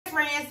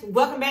Friends,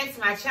 welcome back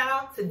to my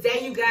channel.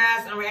 Today, you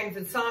guys, I'm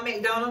reacting to Tom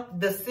Macdonald,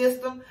 The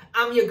System.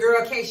 I'm your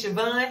girl,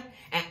 Shavon,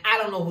 and I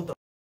don't know who the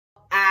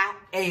I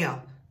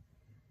am.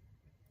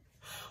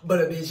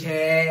 But a bitch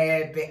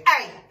happy.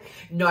 Hey,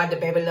 know the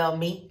baby love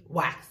me.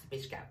 Why?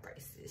 This bitch got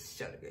braces.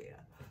 Show the girl.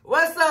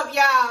 What's up,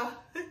 y'all?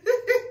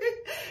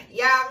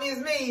 Y'all miss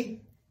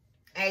me?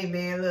 Hey,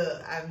 man,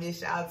 look, I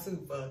miss y'all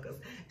too, fuckers.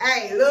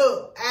 Hey,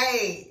 look,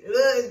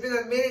 it's been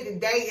a minute.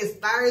 Today is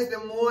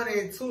Thursday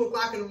morning, 2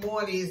 o'clock in the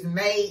morning. It's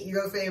May, you know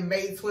what I'm saying,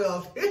 May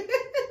 12th. I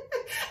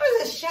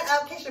was just, shut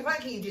up, Shavon.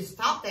 Can you just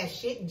stop that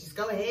shit and just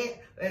go ahead?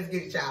 Let's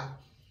get it, y'all.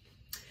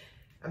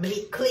 I'm gonna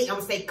hit click. I'm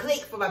gonna say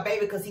click for my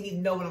baby because he need to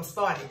know when I'm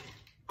starting.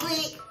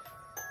 Click.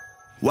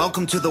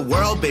 Welcome to the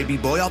world, baby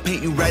boy. I'll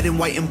paint you red and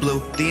white and blue.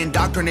 The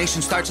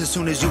indoctrination starts as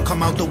soon as you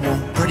come out the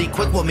womb. Pretty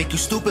quick, we'll make you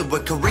stupid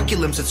with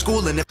curriculums at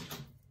school and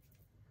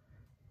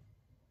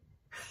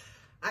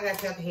I gotta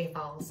take the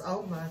headphones.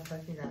 Oh my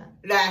fucking god.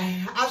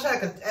 I'm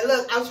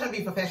trying to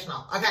be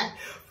professional. Okay.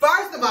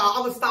 First of all,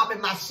 I'm gonna stop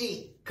at my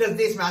shit. Cause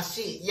this my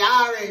shit. Y'all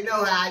already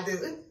know how I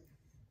do.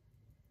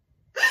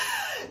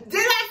 Did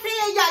I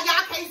tell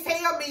y'all can't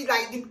tell me,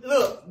 like,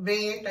 look,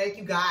 man, thank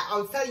you, God.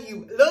 I'm telling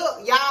you,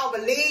 look, y'all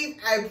believe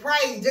and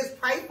pray. Just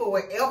pray for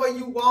whatever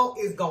you want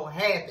is gonna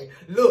happen.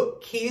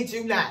 Look, kid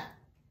you not.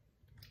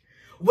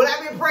 What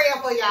I've been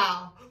praying for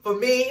y'all, for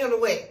me and him to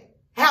what?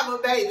 Have a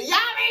baby. Y'all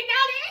already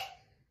know that?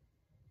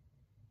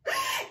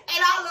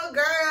 And our little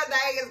girl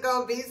name is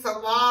gonna be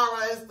tomorrow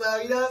and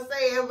stuff, you know what I'm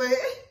saying? But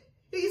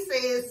he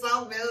said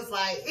something else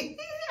like,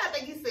 I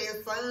think he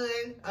said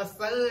a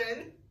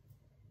son.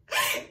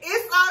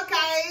 It's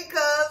okay,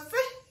 cause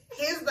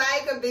his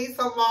name could be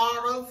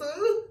tomorrow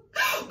too.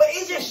 But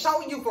it's just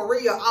showing you for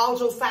real, all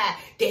your side,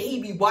 that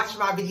he be watching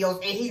my videos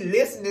and he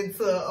listening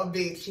to a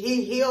bitch.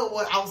 He hear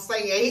what I'm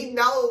saying. He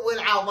know what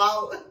I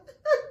want.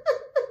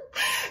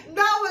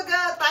 No, but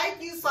God,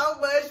 thank you so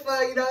much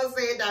for, you know what I'm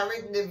saying,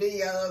 directing the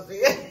videos.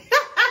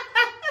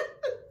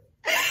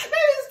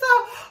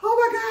 Oh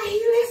my God, he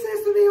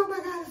listens to me. Oh my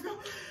God, let's go.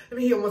 Let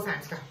me hear one more time,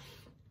 let's go.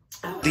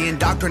 the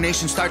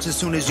indoctrination starts as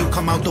soon as you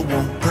come out the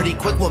womb. Pretty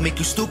quick, we'll make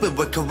you stupid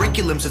with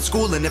curriculums at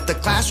school. And if the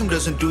classroom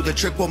doesn't do the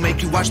trick, we'll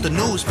make you watch the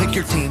news. Pick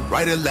your team,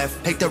 right or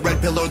left, take the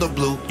red pill or the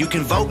blue. You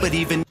can vote, but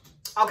even...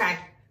 Okay,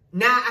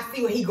 now I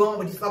see where he going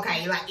with this.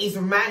 Okay, like, it's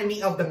reminding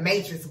me of the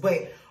Matrix,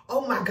 but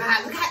oh my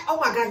God, look how, oh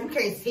my God, you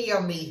can't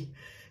tell me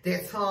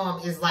that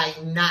Tom is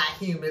like not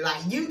human.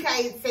 Like, you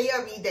can't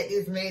tell me that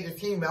this man is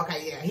human.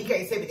 Okay, yeah, he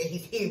can't tell me that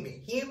he's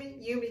human.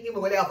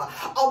 Human, whatever.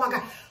 Oh my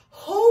God.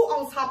 Who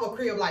on top of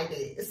crib like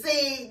that?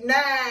 See, nah,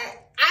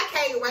 I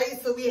can't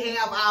wait till we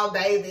have our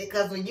baby,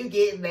 because when you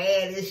get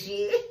mad and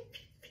shit,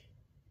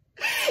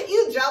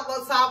 you jump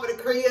on top of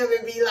the crib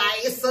and be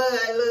like, son,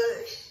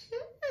 look,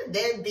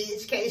 that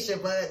bitch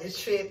Shavon is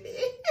tripping.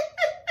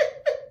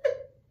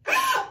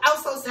 I'm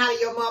so tired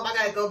of your mom, I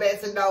gotta go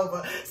back to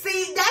Nova.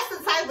 See, that's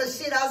the type of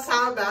shit I'm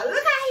talking about.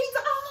 Look how he's,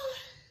 oh.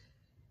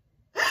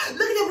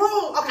 Look at the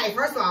room. Okay,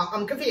 first of all,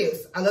 I'm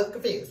confused. I look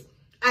confused.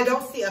 I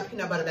don't see a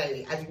peanut butter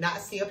baby. I do not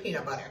see a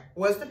peanut butter.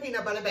 Where's the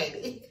peanut butter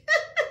baby?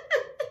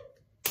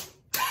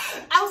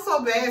 I'm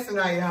so bad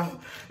tonight, y'all.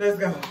 Let's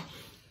go.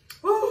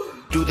 Woo.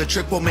 do the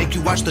trick, we'll make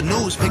you watch the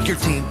news. Pick your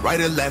team, right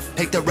or left,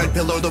 take the red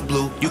pill or the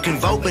blue. You can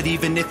vote, but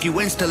even if you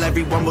win, still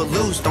everyone will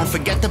lose. Don't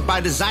forget to buy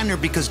designer,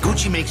 because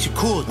Gucci makes you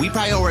cool. We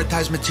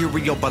prioritize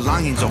material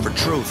belongings over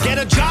truth. Get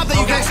a job that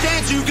you can't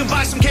stand, so you can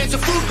buy some cans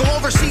of food. Go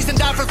overseas and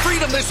die for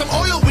freedom. There's some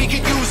oil we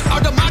could use.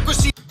 Our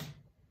democracy.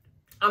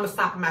 I'm gonna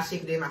stop at my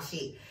shit and do my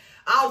shit.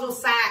 I was on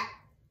side.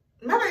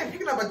 Remember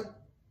picking up a...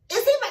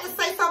 Is he about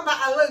to say something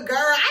about a little girl?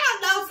 I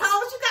don't know, Tom.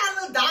 What you got a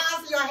little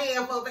dolls in your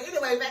hand for? But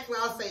anyway, back to what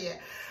I was saying.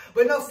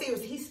 But no,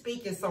 seriously, he's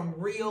speaking some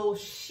real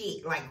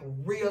shit. Like,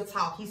 real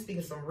talk. He's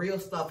speaking some real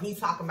stuff. He's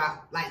talking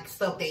about, like,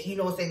 stuff that, you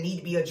know what I'm saying, need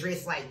to be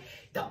addressed. Like,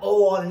 the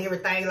oil and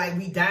everything. Like,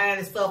 we dying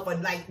and stuff.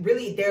 But, like,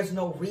 really, there's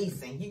no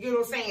reason. You get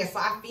what I'm saying? So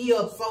I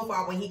feel so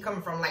far when he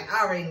coming from, like,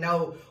 I already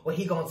know what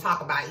he gonna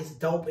talk about. It's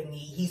dope and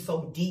he's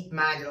so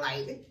deep-minded.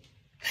 Like,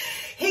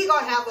 he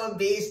gonna have a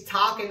bitch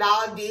talking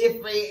all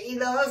different. You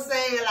know what I'm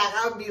saying? Like,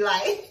 I'll be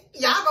like,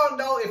 y'all gonna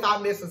know if I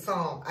miss a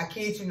song. I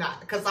kid you not.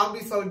 Because I'll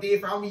be so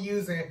different. I'll be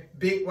using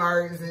big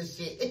words and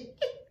shit.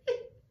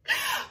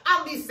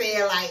 I'll be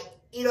saying, like,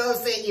 you know what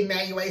I'm saying,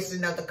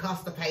 evaluation of the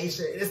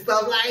constipation and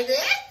stuff like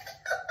that.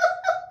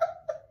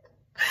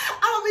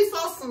 I'm gonna be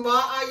so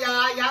smart on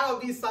y'all. Y'all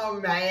gonna be so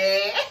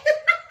mad.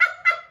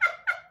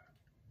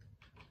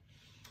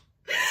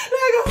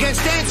 Can't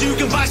stand, so you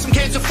can buy some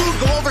cans of food.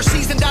 Go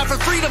overseas and die for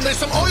freedom. There's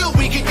some oil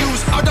we could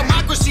use. Our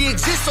democracy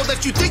exists so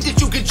that you think that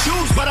you can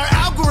choose. But our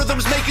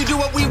algorithms make you do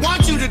what we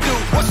want you to do.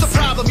 What's the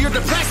problem? Your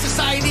depressed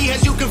society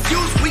has you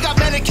confused. We got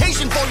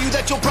medication for you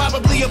that you'll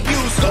probably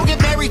abuse. Go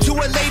get married to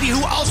a lady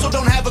who also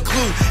don't have a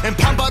clue. And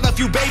pump out a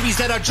few babies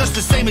that are just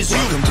the same as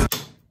you.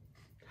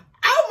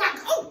 Oh my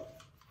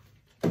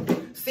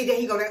God. See, there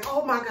he go there.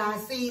 Oh my God.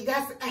 See,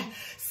 that's...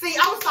 See,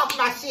 I was talking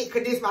about shit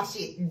because this my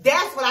shit.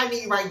 That's what I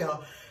need right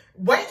now.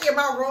 wait in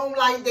my room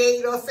like that,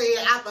 you know what I'm saying,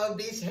 after a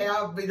bitch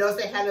have, you know what I'm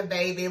saying, had a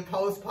baby,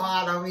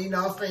 postpartum, you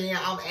know what I'm saying,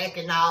 I'm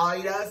acting all,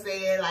 you know what I'm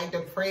saying, like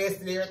depressed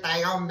and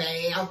everything, I'm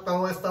mad, I'm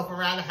throwing stuff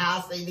around the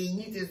house, and then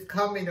you just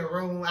come in the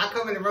room, I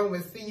come in the room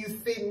and see you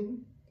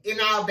sitting in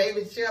our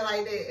baby chair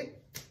like that.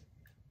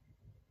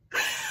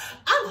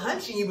 I'm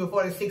hunching you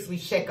before the 6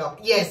 week checkup.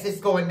 Yes, it's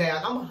going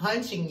down. I'm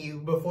hunching you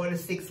before the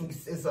 6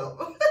 weeks is up.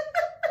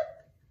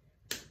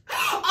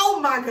 Oh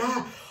my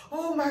God.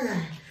 Oh my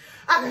God.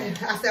 Okay,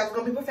 I said I was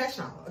gonna be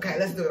professional. Okay,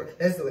 let's do it.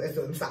 Let's do it.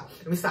 Let me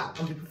stop.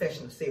 I'm gonna be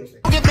professional. Seriously.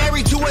 Get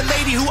married to a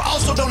lady who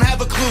also don't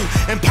have a clue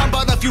and pump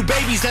out a few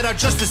babies that are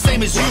just the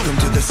same as you. Welcome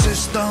to the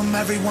system.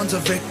 Everyone's a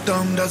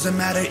victim. Doesn't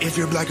matter if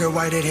you're black or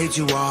white. It hates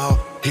you all.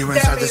 Here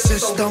inside the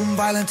system,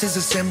 violence is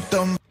a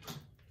symptom.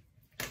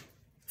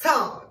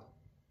 Tom,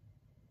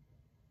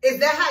 is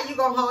that how you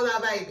gonna hold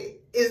our baby?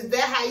 Is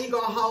that how you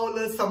gonna hold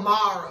us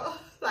tomorrow?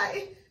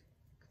 Like,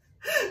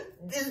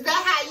 is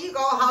that how you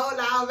gonna hold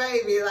our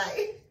baby?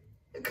 Like,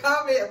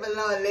 comment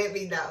below and let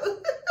me know.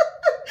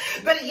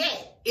 But yeah,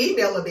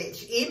 email a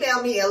bitch.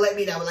 Email me and let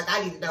me know. Like,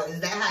 I need to know, is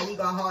that how you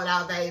gonna hold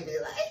our baby?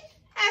 Like,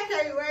 I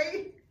can't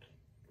wait.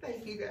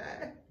 Thank you,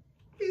 God.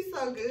 He's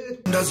so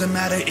good. Doesn't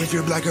matter if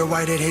you're black or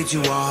white, it hates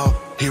you all.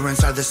 Here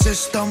inside the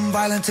system,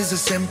 violence is a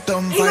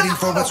symptom. Fighting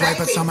for what's right,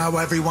 but somehow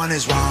everyone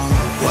is wrong.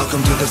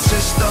 Welcome to the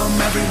system,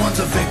 everyone's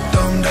a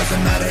victim.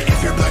 Doesn't matter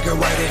if you're black or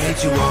white, it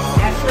hates you all.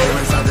 Here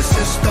inside the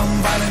system,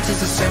 violence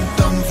is a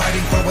symptom.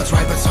 Fighting for what's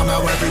right, but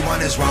somehow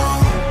everyone is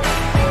wrong.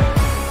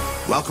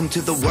 Welcome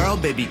to the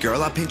world, baby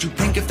girl. I'll paint you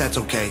pink if that's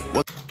okay.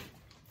 I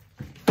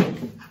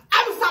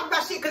was talking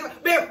about shit because,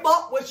 man,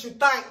 fuck what you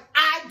think.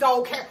 I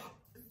don't care.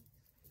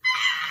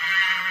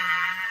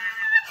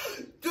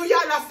 Do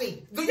y'all not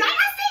see? Do y'all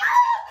not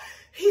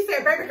see? He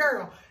said, baby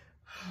girl.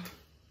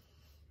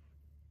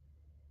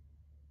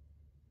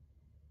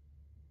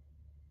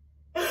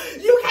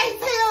 You can't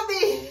tell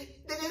me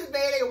that this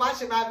man ain't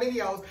watching my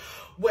videos.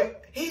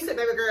 What? He said,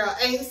 baby girl.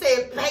 And he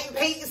said, pink,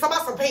 pink.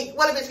 Somebody some pink.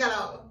 What a bitch got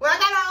on? What I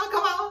got on?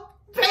 Come on.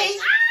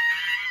 Pink.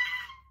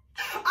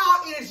 Ah!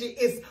 All energy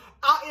is...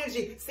 All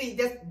energy. See,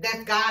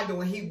 that's God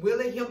doing. He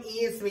willing him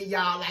into me,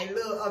 y'all. Like,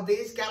 look, a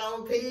bitch got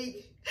on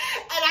pink.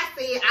 And I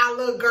said, our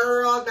little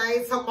girl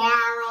named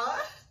Tamara.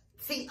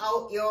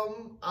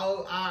 T-O-M-O-R-R-O-W.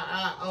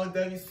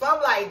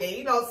 Something like that.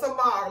 You know,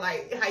 Tamara.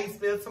 Like, how you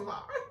spell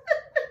Tamara.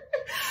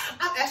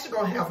 I'm actually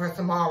going to have her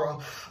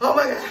tomorrow. Oh,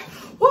 my God.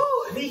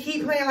 Woo. They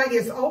keep playing like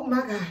this. Oh,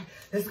 my God.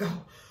 Let's go.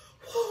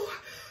 Woo.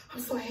 I'm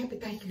so happy.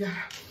 Thank you, God.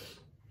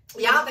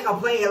 Y'all think I'm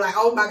playing like,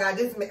 oh, my God.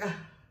 This man...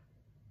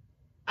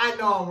 I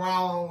know I'm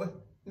wrong.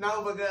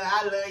 No, but girl,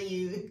 I love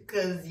you.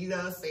 Because, you know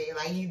what I'm saying?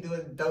 Like, you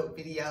doing dope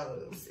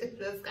videos.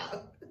 Let's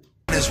go.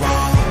 Is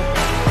wrong.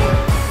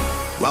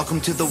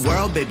 Welcome to the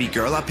world, baby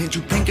girl. I'll paint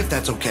you pink if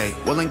that's okay.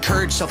 We'll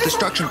encourage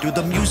self-destruction through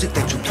the music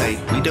that you play.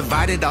 We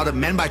divided all the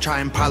men by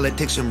trying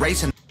politics and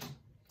race and...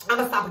 I'm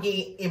going to stop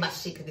again in my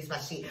shit because this is my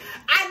shit.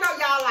 I know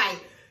y'all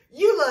like,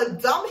 you little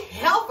dumb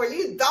helper.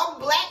 You dumb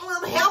black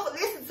little helper.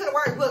 Listen to the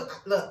word.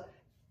 Look.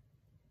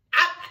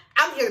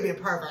 I'm here to be a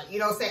pervert. You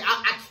know what I'm saying?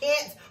 I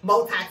can't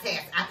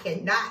multitask. I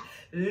cannot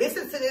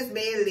listen to this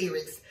man's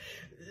lyrics.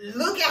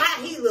 Look at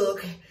how he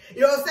look.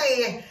 You know what I'm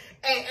saying?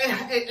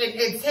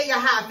 And tell you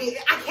how I feel.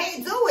 I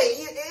can't do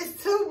it.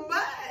 It's too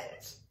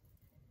much.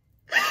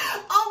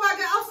 Oh my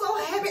God, I'm so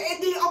happy.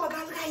 And then, oh my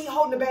God, look how he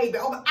holding the baby.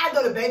 Oh my, I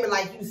know the baby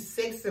like you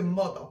sexy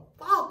motherfucker.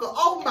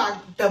 Oh my,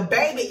 the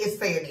baby is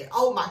saying it.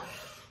 Oh my.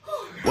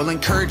 We'll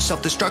encourage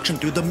self-destruction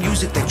through the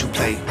music that you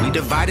play. We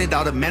divided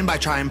all the men by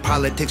trying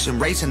politics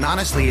and race. And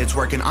honestly, it's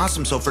working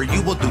awesome. So for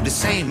you, we'll do the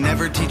same.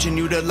 Never teaching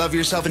you to love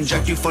yourself,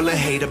 inject you full of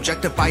hate.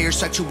 Objectify your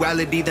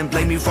sexuality, then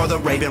blame you for the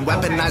rape. And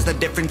weaponize the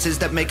differences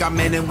that make our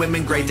men and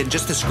women great. And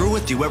just to screw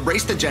with you,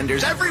 erase the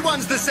genders.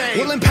 Everyone's the same.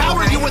 We'll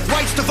empower you with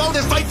rights to vote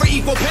and fight for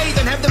equal pay.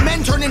 Then have the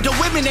men turn into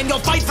women and you'll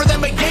fight for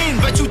them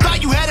again. But you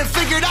thought you had it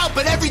figured out,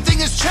 but everything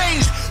has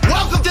changed.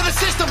 Welcome to the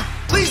system.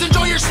 Please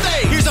enjoy your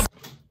stay. Here's a...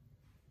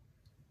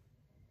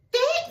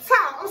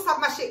 I'm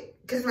stopping my shit,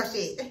 cause my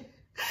shit.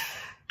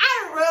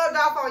 I done rubbed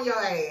off on your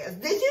ass.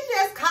 Did you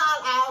just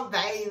call our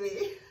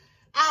baby,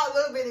 our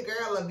little bitty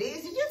girl a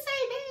bitch? Did you say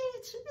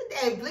bitch?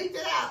 And bleep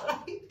it out.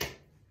 Like,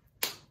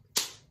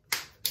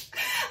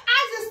 I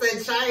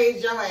just done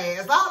changed your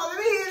ass. Hold on, let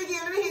me hear it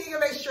again. Let me hear it again.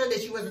 Make sure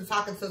that you wasn't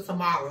talking to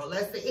tomorrow.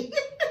 Let's see.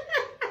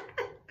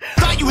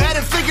 Thought you had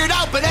it figured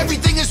out, but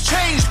everything has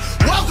changed.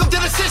 Welcome to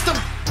the system.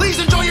 Please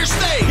enjoy your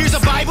stay. Here's a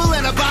Bible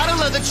and a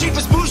bottle of the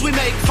cheapest booze we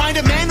make. Find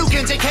a man who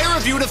can take care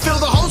of you to fill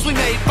the holes we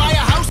made. Buy a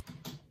house.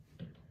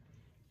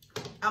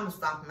 I'm gonna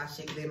stop my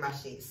shit, get my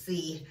shit.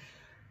 See,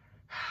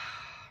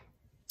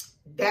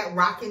 that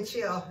rocking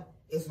chair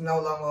is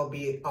no longer gonna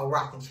be a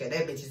rocking chair.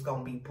 That bitch is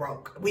gonna be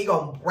broke. We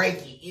gonna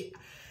break it.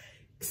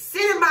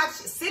 Sit in my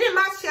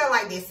chair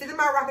like this. Sit in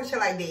my rocking chair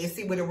like this and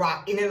see where the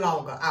rock any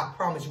longer. I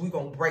promise you, we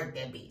gonna break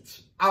that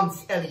bitch. I'm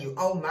telling you.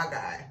 Oh my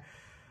God.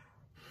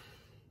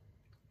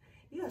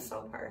 You are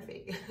so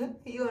perfect.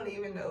 You don't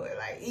even know it.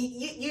 Like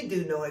you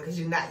do know it because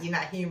you're not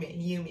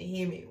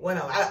human. Well,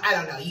 no, I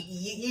don't know.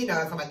 You know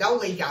what I'm talking about.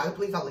 Don't leave, y'all.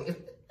 Please don't leave.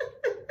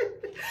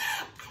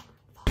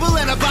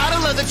 a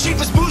bottle of the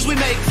cheapest booze we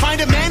make.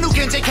 Find a man who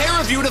can take care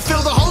of you to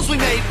fill the holes we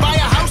made. Buy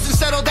a house and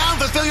settle down,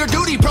 fulfill your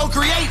duty,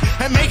 procreate,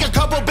 and make a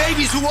couple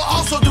babies who will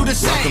also do the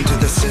same. Welcome to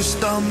the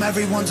system,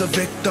 everyone's a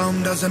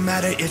victim. Doesn't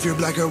matter if you're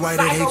black or white,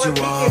 it hates you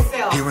all.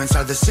 Here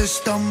inside the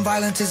system,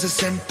 violence is a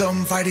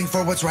symptom. Fighting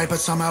for what's right, but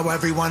somehow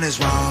everyone is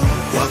wrong.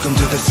 Welcome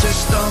to the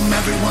system,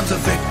 everyone's a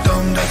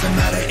victim. Doesn't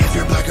matter if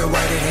you're black or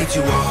white, it hates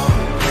you all.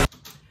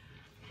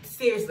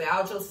 Seriously,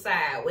 all jokes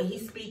aside, what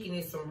he's speaking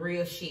is some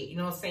real shit. You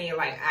know what I'm saying?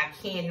 Like, I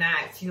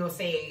cannot, you know what I'm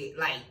saying,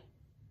 like,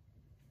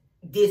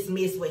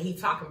 dismiss what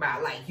he's talking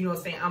about. Like, you know what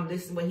I'm saying? I'm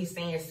listening to what he's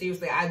saying.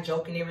 Seriously, I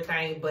joke and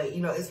everything, but,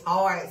 you know, it's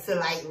hard to,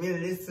 like,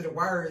 really listen to the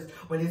words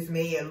when this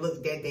man looks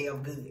that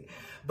damn good.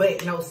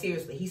 But, no,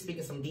 seriously, he's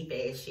speaking some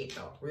deep-ass shit,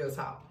 though. Real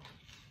talk.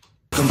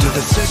 Welcome to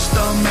the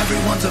system,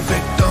 everyone's a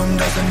victim.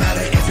 Doesn't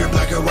matter if you're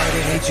black or white,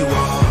 it hates you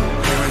all.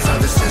 Here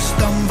inside the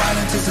system,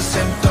 violence is a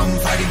symptom.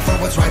 Fighting for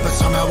what's right, but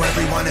somehow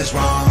everyone is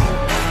wrong.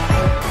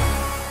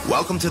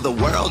 Welcome to the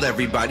world,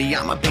 everybody.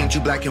 I'ma paint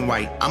you black and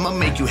white. I'ma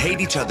make you hate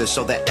each other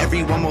so that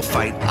everyone will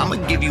fight. I'ma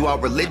give you all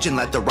religion,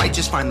 let the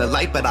righteous find the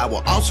light. But I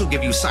will also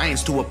give you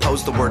science to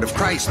oppose the word of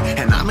Christ.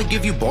 And I'ma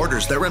give you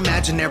borders, they're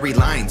imaginary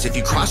lines. If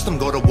you cross them,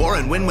 go to war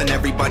and win when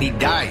everybody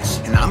dies.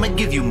 And I'ma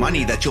give you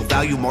money that you'll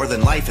value more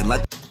than life. And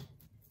let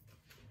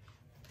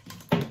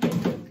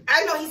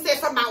I know he said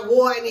something about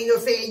war and then you're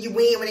saying you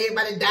win when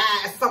everybody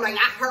dies. Something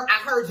like, I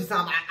heard you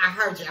something. I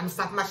heard you. I'm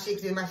stopping my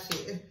shit in my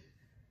shit.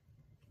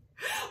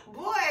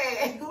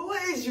 Boy,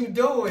 what is you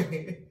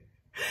doing?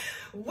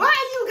 Why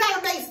you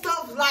gotta make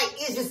stuff like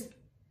it's just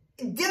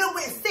dealing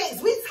with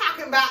sex? We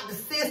talking about the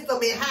system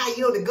and how,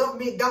 you know, the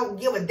government don't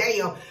give a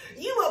damn.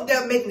 You up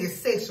there making it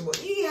sexual.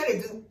 You had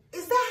to do,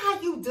 is that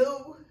how you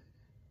do?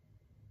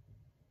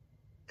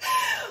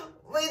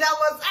 Wait, I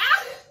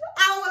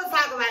want to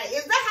talk about it.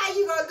 Is that how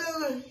you gonna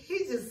do?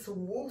 He just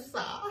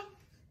woo-saw.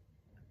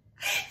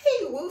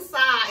 He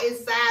woo-saw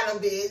inside a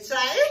bitch,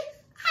 right?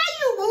 How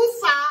you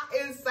woo-saw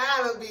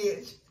inside a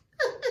bitch?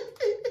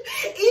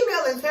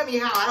 Email and tell me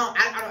how.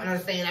 I don't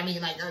understand. I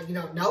mean, like, you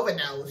know, Nova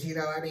knows, you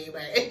know what I mean?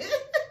 But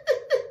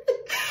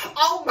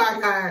oh my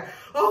God.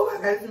 Oh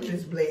my God, this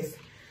is blessed.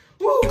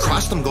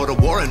 cross them, go to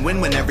war and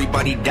win when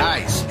everybody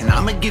dies. And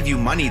I'ma give you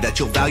money that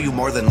you'll value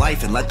more than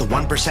life, and let the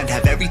 1%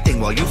 have everything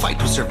while you fight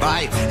to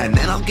survive. And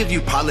then I'll give you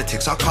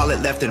politics, I'll call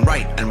it left and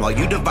right. And while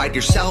you divide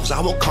yourselves,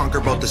 I will conquer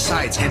both the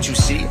sides. Can't you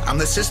see? I'm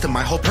the system,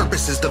 my whole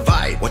purpose is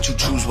divide. What you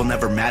choose will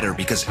never matter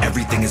because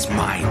everything is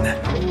mine.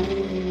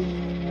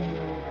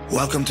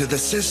 Welcome to the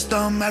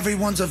system,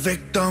 everyone's a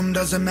victim.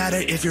 Doesn't matter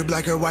if you're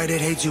black or white, it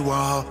hates you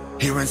all.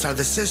 Here inside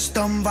the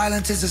system,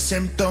 violence is a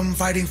symptom.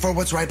 Fighting for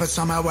what's right, but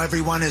somehow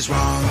everyone is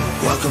wrong.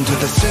 Welcome to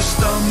the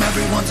system,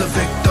 everyone's a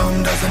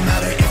victim. Doesn't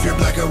matter if you're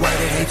black or white,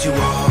 it hates you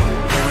all.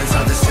 Here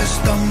inside the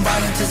system,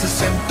 violence is a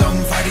symptom.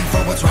 Fighting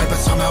for what's right, but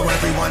somehow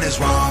everyone is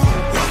wrong.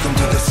 Welcome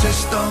to the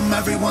system,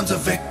 everyone's a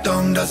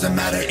victim. Doesn't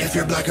matter if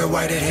you're black or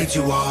white, it hates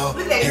you all.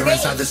 Here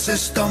inside the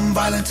system,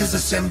 violence is a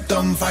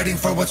symptom. Fighting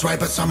for what's right,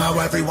 but somehow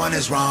everyone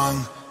is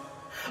wrong.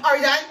 Are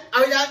we done?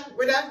 Are we done?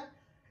 We're done?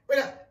 We're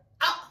done.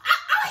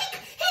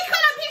 He cut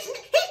up his,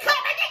 he cut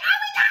up his, are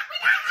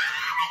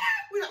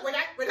we done? We're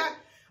done. We're done.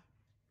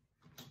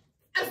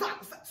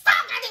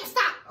 Stop, goddamn,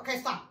 stop. Okay,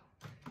 stop.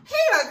 He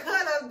done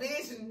cut up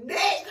his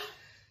neck.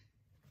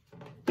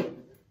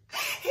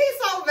 He's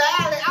so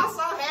violent. I'm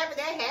so happy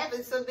that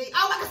happened to me.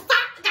 Oh my God,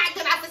 stop.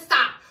 Goddamn, I said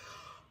stop.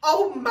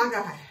 Oh my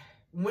God.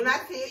 When I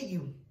tell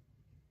you,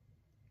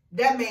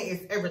 that man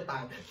is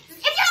everything. If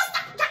you don't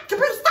stop,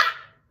 computer, stop.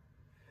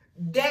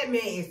 That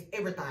man is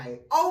everything.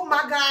 Oh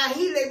my God,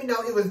 he let me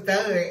know it was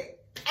done.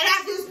 And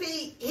I just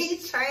see he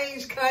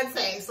changed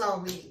contacts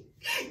on me.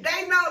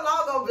 They no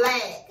longer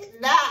black.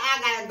 Now I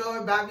gotta go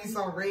and buy me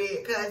some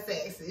red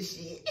contacts and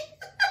shit.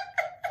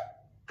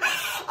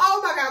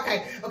 Oh my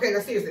God, okay, now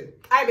seriously.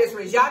 All right, best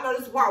friends, y'all know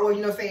this part where,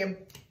 you know what I'm saying,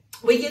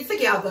 we get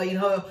together, you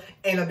know,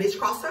 and a bitch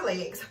cross her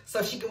legs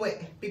so she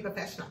can be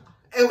professional.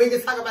 And we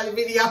can talk about the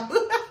video.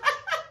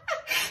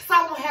 So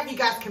I'm gonna have you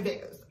guys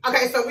confused.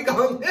 Okay, so we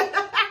go.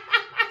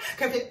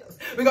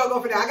 We're gonna go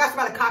for that. I got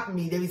somebody copy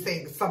me. They be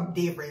saying something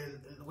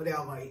different,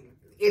 whatever.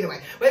 Anyway,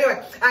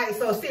 all right,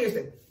 so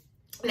seriously.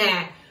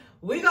 Now,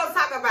 we're gonna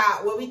talk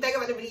about what we think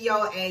about the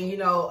video and, you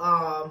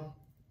know,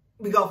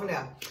 we go from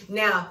there.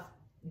 Now,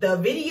 the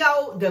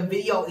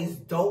video is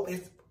dope.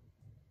 It's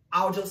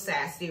all just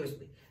sad,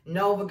 seriously.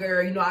 Nova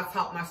girl, you know, I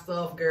talk my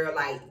stuff, girl.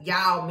 Like,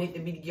 y'all meant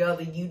to be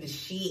together. You the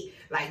shit.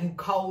 Like, you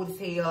cold as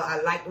hell. I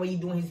like the way you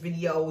doing his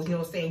videos. You know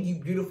what I'm saying? You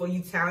beautiful,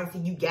 you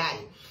talented, you got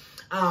it.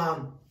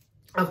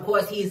 Of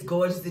course, he is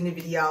gorgeous in the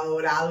video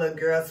with our little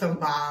girl,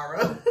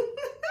 Tamara.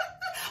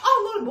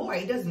 Oh, little boy,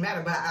 it doesn't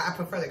matter, but I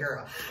prefer the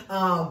girl.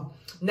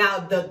 Now,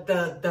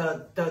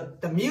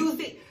 the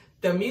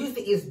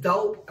music is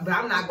dope, but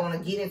I'm not going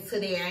to get into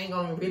that. I ain't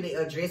going to really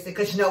address it,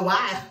 because you know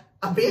why?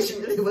 A bitch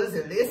really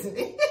wasn't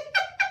listening.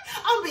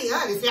 I'll be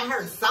honest, I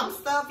heard some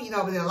stuff, you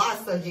know, but then a lot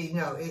of stuff, you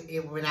know,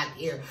 it went out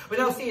the air. But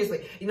no,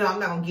 seriously, you know, I'm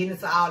not gonna get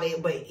into all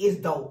that, but it's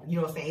dope. You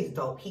know what I'm saying? It's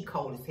dope. He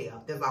cold as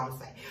hell. That's all I'm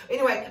gonna say.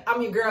 Anyway,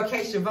 I'm your girl,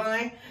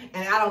 Shavon,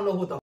 and I don't know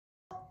what the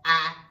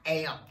I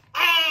am.